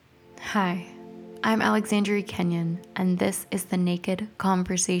Hi, I'm Alexandria Kenyon, and this is the Naked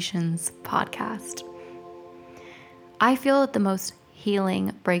Conversations podcast. I feel that the most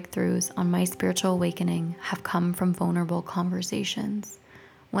healing breakthroughs on my spiritual awakening have come from vulnerable conversations.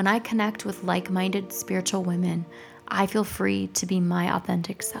 When I connect with like-minded spiritual women, I feel free to be my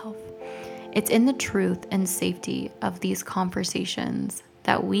authentic self. It's in the truth and safety of these conversations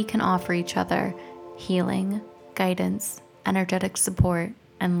that we can offer each other healing, guidance, energetic support,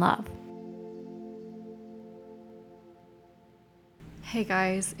 and love. Hey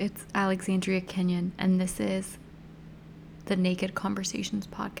guys, it's Alexandria Kenyon, and this is the Naked Conversations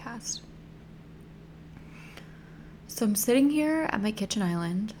podcast. So I'm sitting here at my kitchen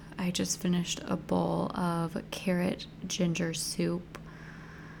island. I just finished a bowl of carrot ginger soup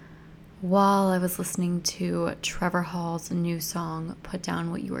while I was listening to Trevor Hall's new song, Put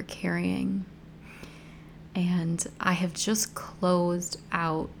Down What You Are Carrying. And I have just closed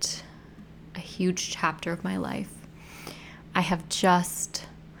out a huge chapter of my life. I have just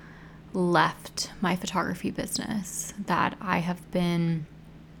left my photography business that I have been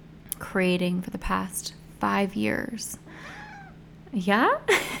creating for the past 5 years. Yeah?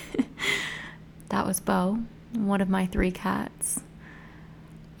 That was Bo, one of my 3 cats.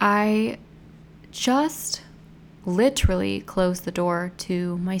 I just literally closed the door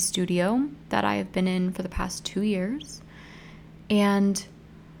to my studio that I have been in for the past 2 years. And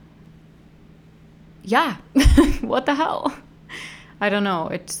yeah, what the hell? I don't know.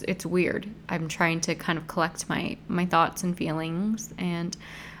 It's weird. I'm trying to kind of collect my thoughts and feelings, and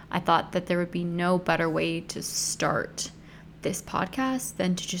I thought that there would be no better way to start this podcast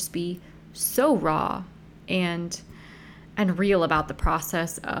than to just be so raw and real about the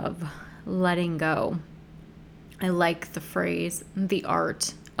process of letting go. I like the phrase, the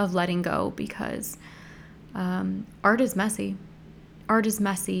art of letting go, because art is messy. Art is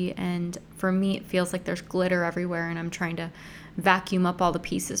messy, and for me, it feels like there's glitter everywhere, and I'm trying to vacuum up all the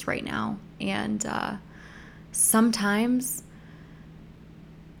pieces right now. And sometimes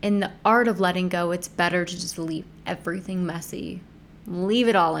in the art of letting go, it's better to just leave everything messy, leave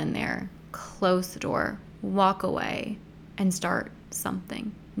it all in there, close the door, walk away, and start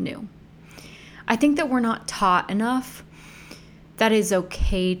something new. I think that we're not taught enough that it's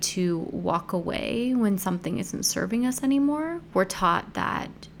okay to walk away when something isn't serving us anymore. We're taught that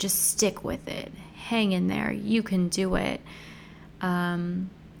just stick with it, hang in there, you can do it.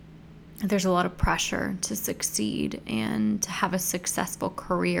 There's a lot of pressure to succeed and to have a successful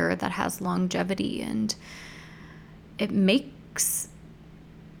career that has longevity, and it made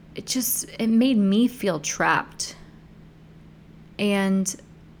me feel trapped. And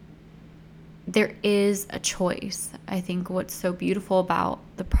there is a choice. I think what's so beautiful about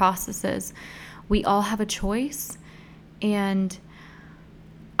the process is we all have a choice, and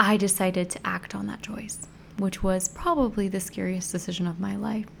I decided to act on that choice, which was probably the scariest decision of my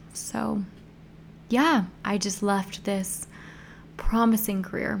life. So yeah, I just left this promising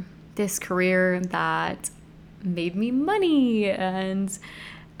career, this career that made me money and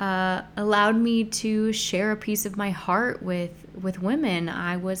allowed me to share a piece of my heart with women.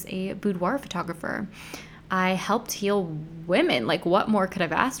 I was a boudoir photographer. I helped heal women. Like, what more could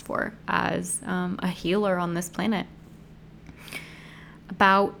I've asked for as a healer on this planet?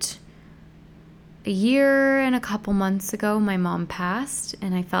 About a year and a couple months ago, my mom passed,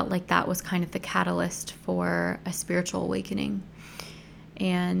 and I felt like that was kind of the catalyst for a spiritual awakening.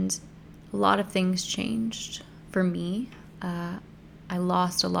 And a lot of things changed for me. I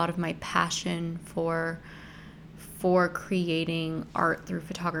lost a lot of my passion for creating art through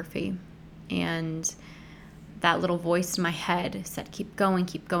photography. And that little voice in my head said, keep going,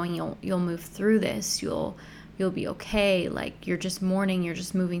 you'll move through this, you'll be okay. Like, you're just mourning, you're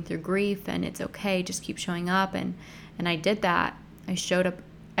just moving through grief, and it's okay, just keep showing up. And I did that. I showed up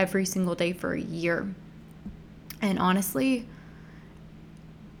every single day for a year. And honestly,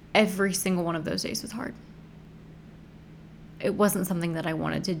 every single one of those days was hard. It wasn't something that I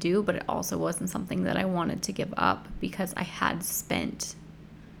wanted to do, but it also wasn't something that I wanted to give up, because I had spent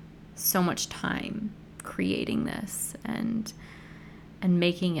so much time creating this and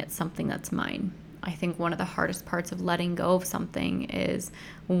making it something that's mine. I think one of the hardest parts of letting go of something is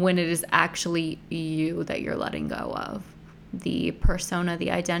when it is actually you that you're letting go of. The persona,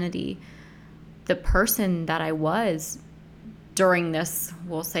 the identity, the person that I was during this,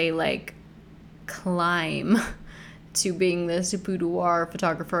 we'll say, like, climb to being this boudoir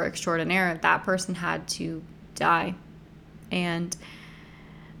photographer extraordinaire, that person had to die. And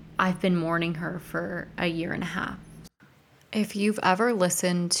I've been mourning her for a year and a half. If you've ever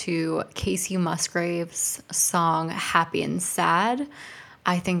listened to Casey Musgrave's song Happy and Sad,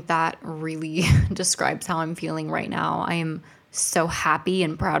 I think that really describes how I'm feeling right now. I am so happy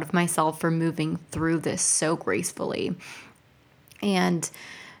and proud of myself for moving through this so gracefully and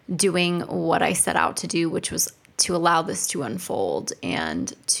doing what I set out to do, which was to allow this to unfold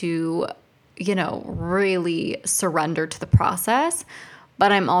and to, really surrender to the process.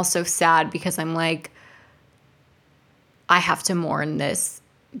 But I'm also sad because I'm like, I have to mourn this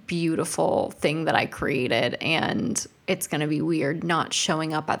beautiful thing that I created, and it's going to be weird not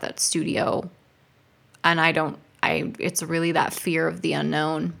showing up at that studio. And it's really that fear of the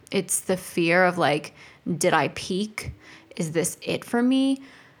unknown. It's the fear of like, did I peak? Is this it for me?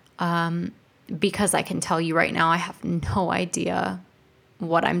 Because I can tell you right now, I have no idea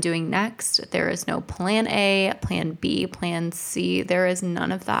what I'm doing next. There is no plan A, plan B, plan C. There is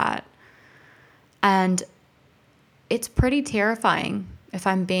none of that. And it's pretty terrifying if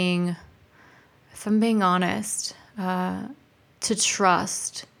I'm being honest, to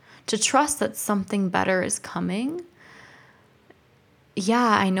trust that something better is coming.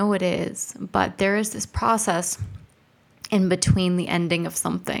 Yeah, I know it is, but there is this process in between the ending of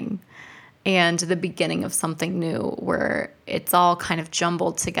something and the beginning of something new where it's all kind of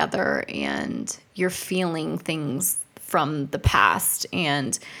jumbled together and you're feeling things from the past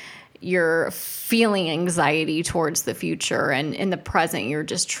and you're feeling anxiety towards the future. And in the present, you're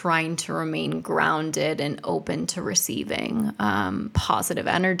just trying to remain grounded and open to receiving positive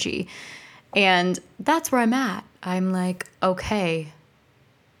energy. And that's where I'm at. I'm like, okay,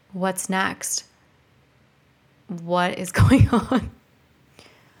 what's next? What is going on?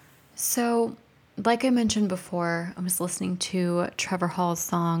 So, like I mentioned before, I was listening to Trevor Hall's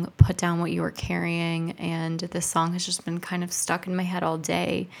song, Put Down What You Are Carrying, and this song has just been kind of stuck in my head all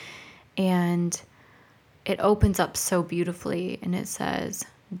day. And it opens up so beautifully, and it says,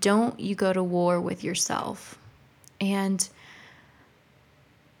 don't you go to war with yourself. And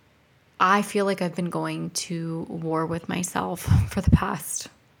I feel like I've been going to war with myself for the past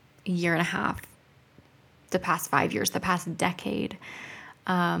year and a half, the past 5 years, the past decade.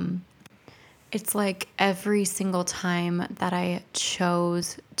 It's like every single time that I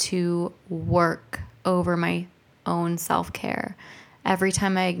chose to work over my own self-care, every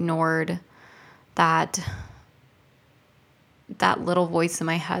time I ignored that little voice in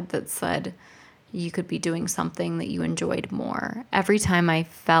my head that said you could be doing something that you enjoyed more, every time I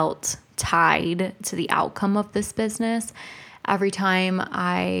felt tied to the outcome of this business, every time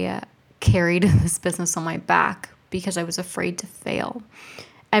I carried this business on my back because I was afraid to fail,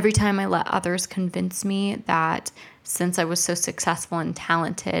 every time I let others convince me that since I was so successful and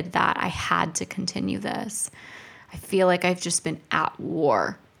talented that I had to continue this, I feel like I've just been at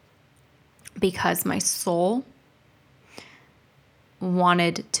war because my soul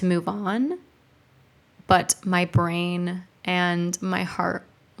wanted to move on, but my brain and my heart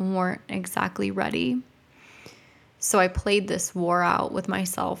weren't exactly ready. So I played this war out with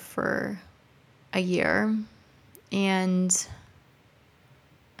myself for a year, and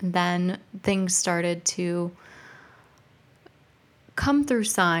then things started to come through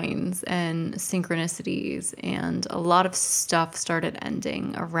signs and synchronicities, and a lot of stuff started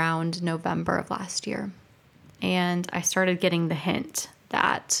ending around November of last year. And I started getting the hint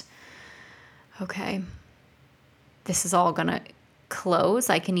that, okay, this is all going to close.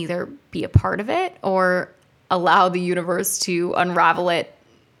 I can either be a part of it or allow the universe to unravel it.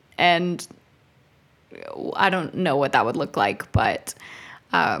 And I don't know what that would look like, but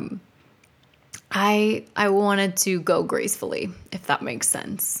I wanted to go gracefully, if that makes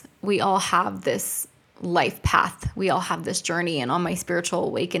sense. We all have this life path. We all have this journey. And on my spiritual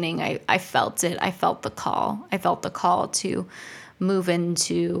awakening, I felt it. I felt the call. I felt the call to move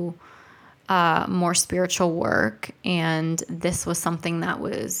into more spiritual work. And this was something that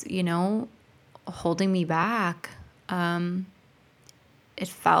was, holding me back. It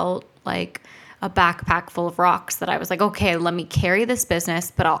felt like a backpack full of rocks that I was like, okay, let me carry this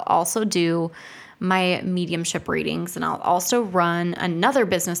business, but I'll also do my mediumship readings, and I'll also run another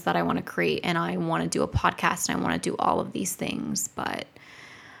business that I want to create, and I want to do a podcast, and I want to do all of these things. But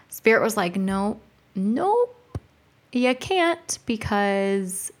Spirit was like, nope, you can't,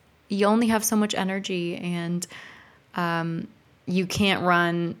 because you only have so much energy, and you can't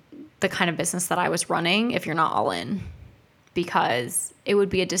run the kind of business that I was running if you're not all in, because it would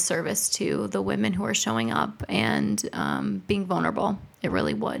be a disservice to the women who are showing up and being vulnerable. It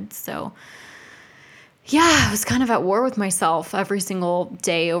really would. So yeah, I was kind of at war with myself every single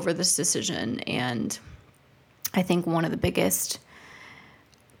day over this decision. And I think one of the biggest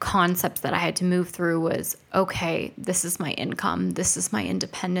concepts that I had to move through was, okay, this is my income. This is my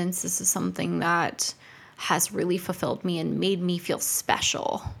independence. This is something that has really fulfilled me and made me feel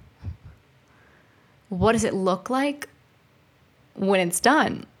special. What does it look like when it's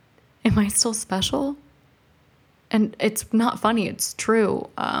done? Am I still special? And it's not funny, it's true.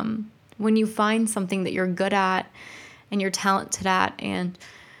 When you find something that you're good at and you're talented at, and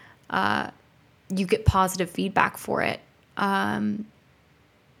you get positive feedback for it,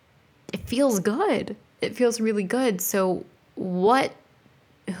 it feels good. It feels really good. So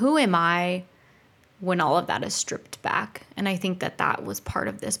who am I when all of that is stripped back? And I think that was part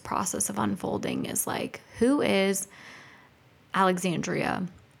of this process of unfolding, is like, who is Alexandria?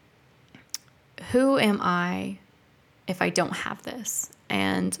 Who am I if I don't have this?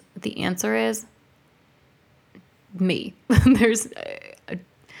 And the answer is me.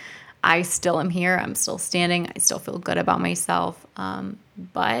 I still am here. I'm still standing. I still feel good about myself.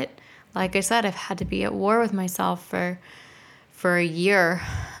 But like I said, I've had to be at war with myself for a year,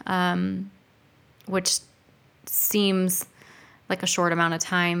 which seems like a short amount of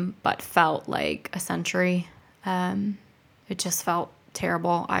time, but felt like a century. It just felt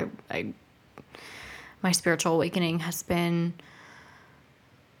terrible. My spiritual awakening has been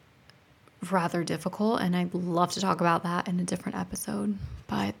rather difficult, and I'd love to talk about that in a different episode,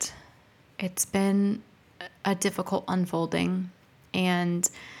 but it's been a difficult unfolding. And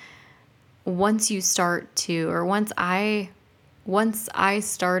once I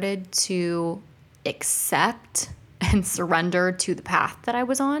started to accept and surrender to the path that I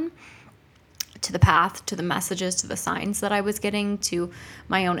was on, to the messages, to the signs that I was getting, to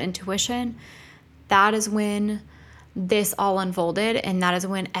my own intuition, that is when this all unfolded, and that is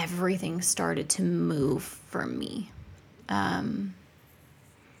when everything started to move for me.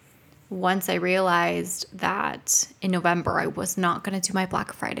 Once I realized that in November I was not going to do my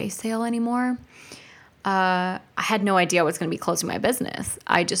Black Friday sale anymore, I had no idea I was going to be closing my business.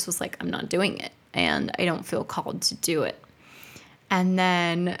 I just was like, I'm not doing it, and I don't feel called to do it. And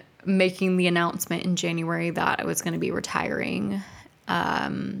then making the announcement in January that I was going to be retiring,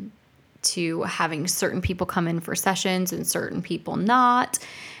 to having certain people come in for sessions and certain people not,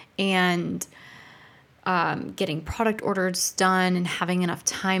 and getting product orders done and having enough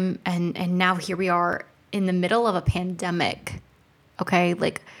time. And now here we are in the middle of a pandemic, okay?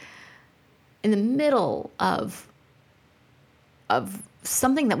 Like in the middle of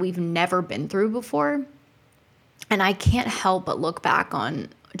something that we've never been through before. And I can't help but look back on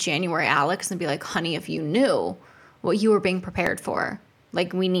January Alex and be like, honey, if you knew what you were being prepared for,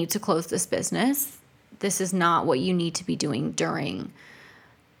 like, we need to close this business. This is not what you need to be doing during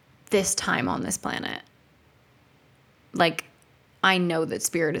this time on this planet. Like, I know that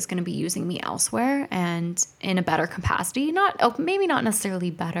Spirit is going to be using me elsewhere and in a better capacity. Maybe not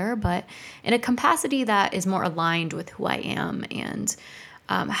necessarily better, but in a capacity that is more aligned with who I am and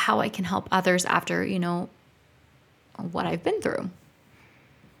how I can help others after, what I've been through.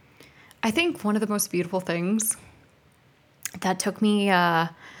 I think one of the most beautiful things that took me, I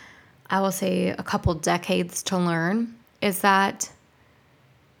will say, a couple decades to learn is that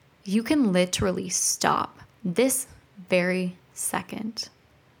you can literally stop this very second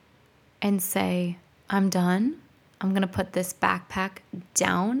and say, I'm done. I'm going to put this backpack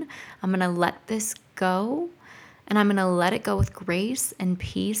down. I'm going to let this go, and I'm going to let it go with grace and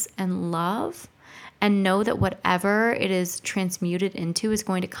peace and love, and know that whatever it is transmuted into is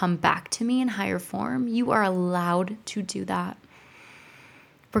going to come back to me in higher form. You are allowed to do that.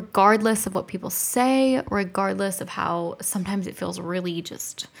 Regardless of what people say, regardless of how sometimes it feels really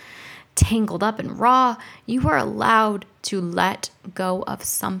just tangled up and raw, you are allowed to let go of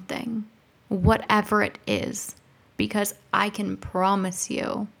something, whatever it is, because I can promise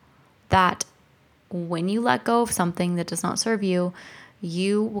you that when you let go of something that does not serve you,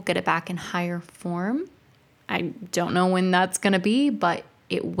 you will get it back in higher form. I don't know when that's going to be, but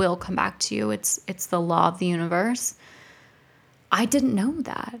it will come back to you. It's the law of the universe. I didn't know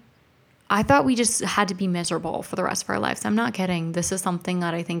that. I thought we just had to be miserable for the rest of our lives. I'm not kidding. This is something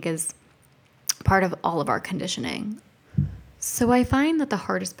that I think is part of all of our conditioning. So I find that the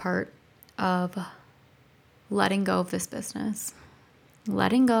hardest part of letting go of this business,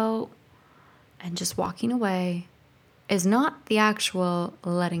 letting go and just walking away, is not the actual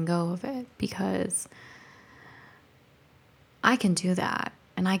letting go of it, because I can do that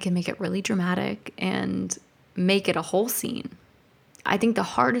and I can make it really dramatic and make it a whole scene. I think the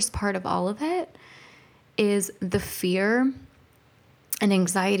hardest part of all of it is the fear and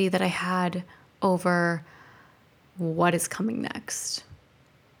anxiety that I had over what is coming next.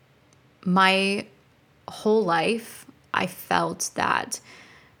 My whole life, I felt that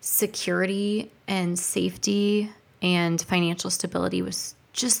security and safety and financial stability was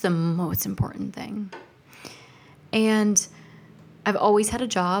just the most important thing. And I've always had a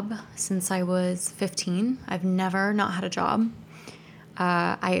job since I was 15. I've never not had a job.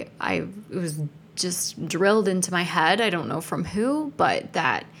 It was just drilled into my head. I don't know from who, but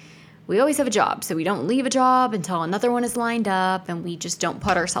that we always have a job. So we don't leave a job until another one is lined up, and we just don't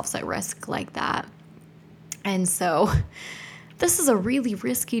put ourselves at risk like that. And so this is a really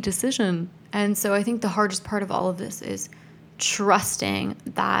risky decision. And so I think the hardest part of all of this is trusting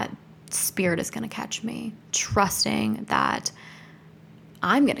that Spirit is going to catch me, trusting that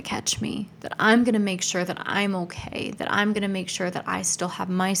I'm going to catch me, that I'm going to make sure that I'm okay, that I'm going to make sure that I still have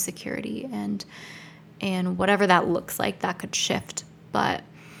my security, and whatever that looks like, that could shift. But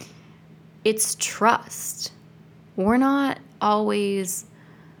it's trust. We're not always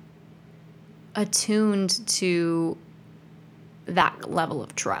attuned to that level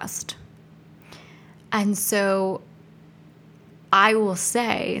of trust. And so I will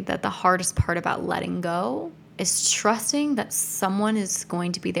say that the hardest part about letting go is trusting that someone is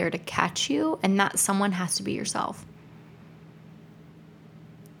going to be there to catch you, and that someone has to be yourself.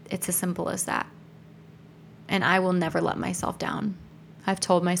 It's as simple as that. And I will never let myself down. I've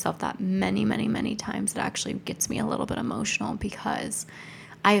told myself that many, many, many times. It actually gets me a little bit emotional because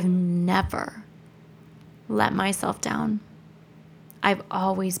I have never let myself down. I've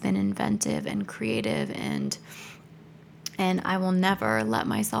always been inventive and creative, and I will never let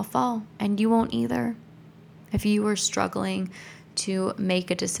myself fall, and you won't either. If you are struggling to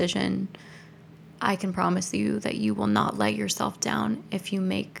make a decision, I can promise you that you will not let yourself down if you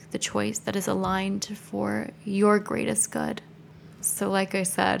make the choice that is aligned for your greatest good. So like I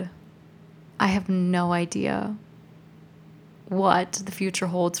said, I have no idea what the future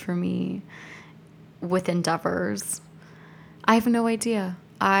holds for me with endeavors. I have no idea.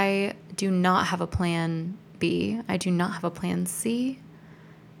 I do not have a plan B. I do not have a plan C.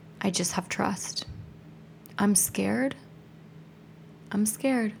 I just have trust. I'm scared.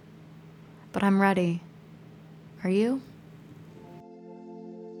 But I'm ready. Are you?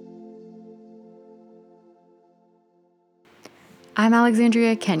 I'm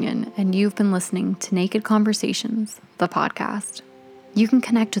Alexandria Kenyon, and you've been listening to Naked Conversations, the podcast. You can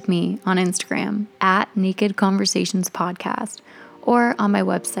connect with me on Instagram at Naked Conversations Podcast or on my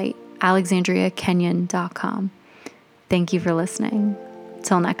website, alexandriakenyon.com. Thank you for listening.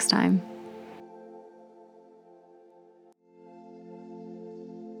 Till next time.